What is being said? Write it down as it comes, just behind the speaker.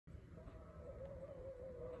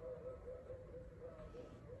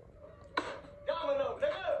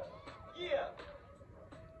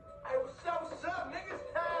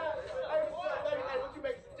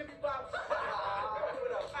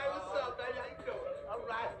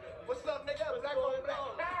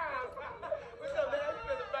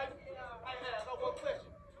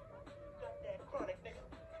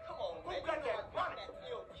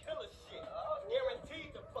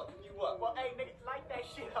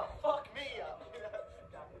Fuck me up.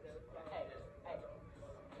 Hey.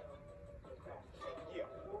 Yeah.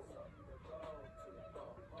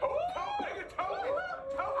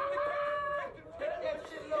 Get that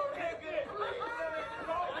shit, little nigga.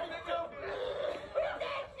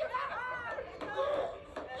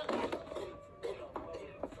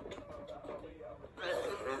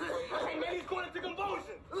 Hey, man, he's going into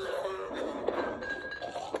convulsion.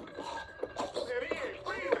 There he is,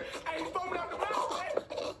 breathing. Hey, he's foaming out the mouth, man.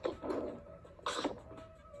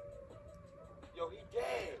 Yo, he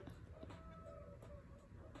dead.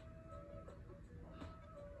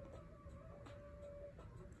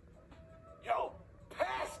 Yo,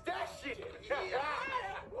 pass that shit. Yeah.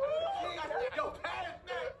 Yo, pass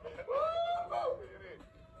that.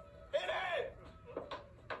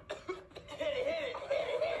 Hit it.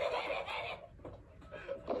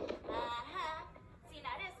 See,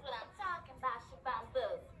 now this what I'm talking about, Shabambu.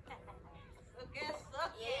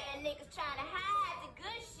 Yeah, niggas trying to hide the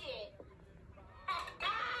good shit.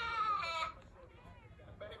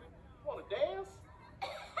 Baby, you wanna dance?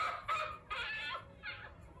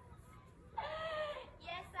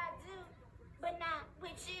 Yes, I do, but not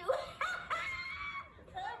with you.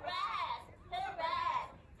 Harass.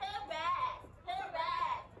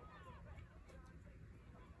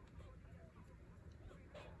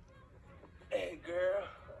 Hey, girl.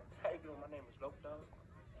 How you doing? My name is Lope Dog.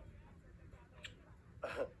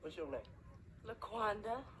 What's your name?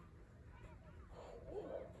 LaQuanda.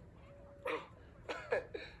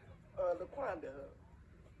 LaQuanda,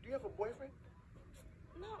 do you have a boyfriend?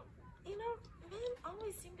 No, you know, men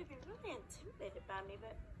always seem to be really intimidated by me,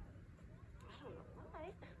 but I don't know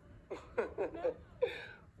why.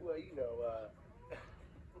 Well, you know,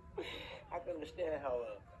 I can understand how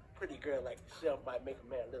a pretty girl like yourself might make a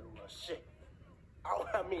man a little sick. Oh,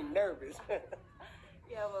 I mean nervous.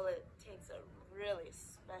 Yeah, well, it takes a really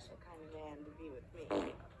special kind of man to be with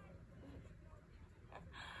me.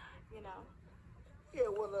 You know? Yeah,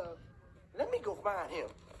 well, let me go find him.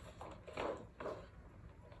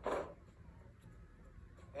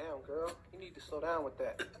 Damn, girl, you need to slow down with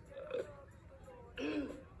that. You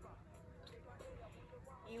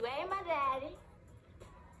ain't my daddy,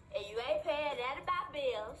 and you ain't paying that about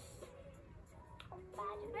bills.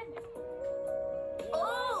 Mind your business.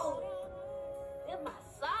 Oh, it's my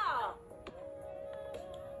song.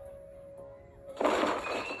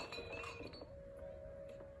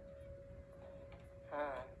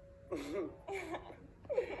 Hi.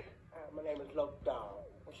 My name is Lope Dog.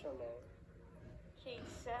 What's your name?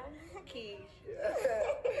 Keisha. Keisha.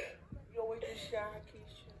 You always just shy,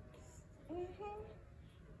 Keisha.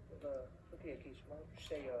 Look here, Keisha. Why don't you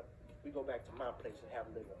say we go back to my place and have a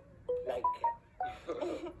little nightcap?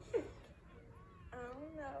 I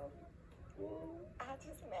don't know. I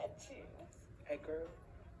just met you. Hey, girl,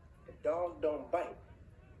 the dog don't bite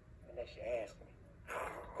unless you ask me.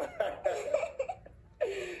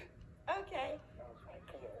 Okay. All right,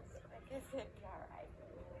 come on. I guess it'd be all right.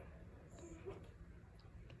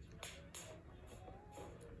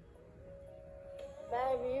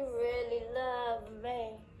 Baby, you really love me.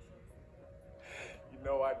 You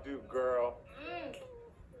know I do, girl.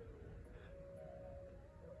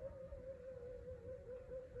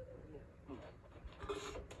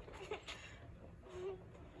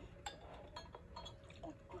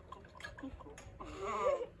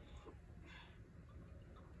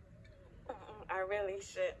 I really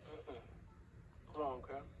should. Come on,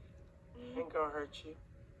 girl. Ain't gonna hurt you.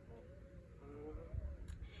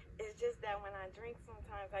 It's just that when I drink,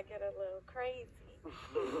 sometimes I get a little crazy.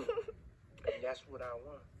 And that's what I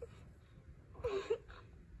want.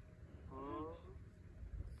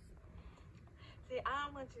 See, I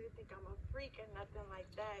don't want you to think I'm a freak or nothing like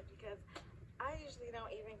that, because I usually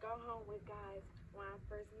don't even go home with guys when I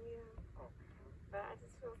first meet them. But I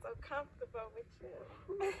just feel so comfortable with you.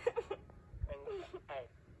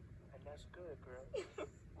 And that's good, girl.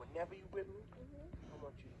 Whenever you with me, I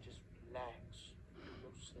want you to just relax, be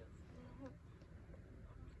yourself.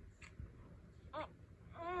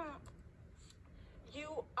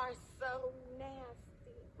 You are so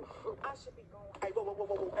nasty. I should be going. Hey,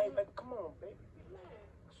 whoa. Hey, come on, baby. Relax.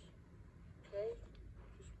 Okay?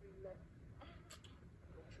 Just relax.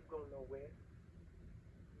 Don't you go nowhere.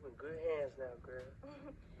 You in good hands now, girl.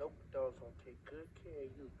 Nope, the dog's gonna take good care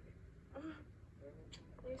of you, baby.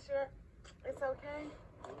 You sure it's okay?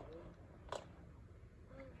 I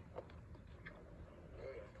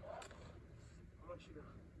want you to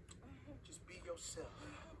just be yourself,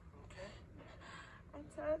 okay? I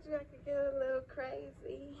told you I could get a little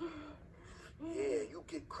crazy. Yeah, you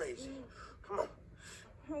get crazy. Come on.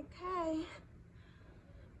 Okay.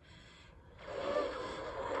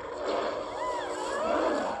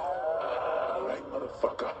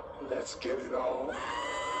 motherfucker. Let's get it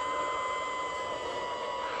on.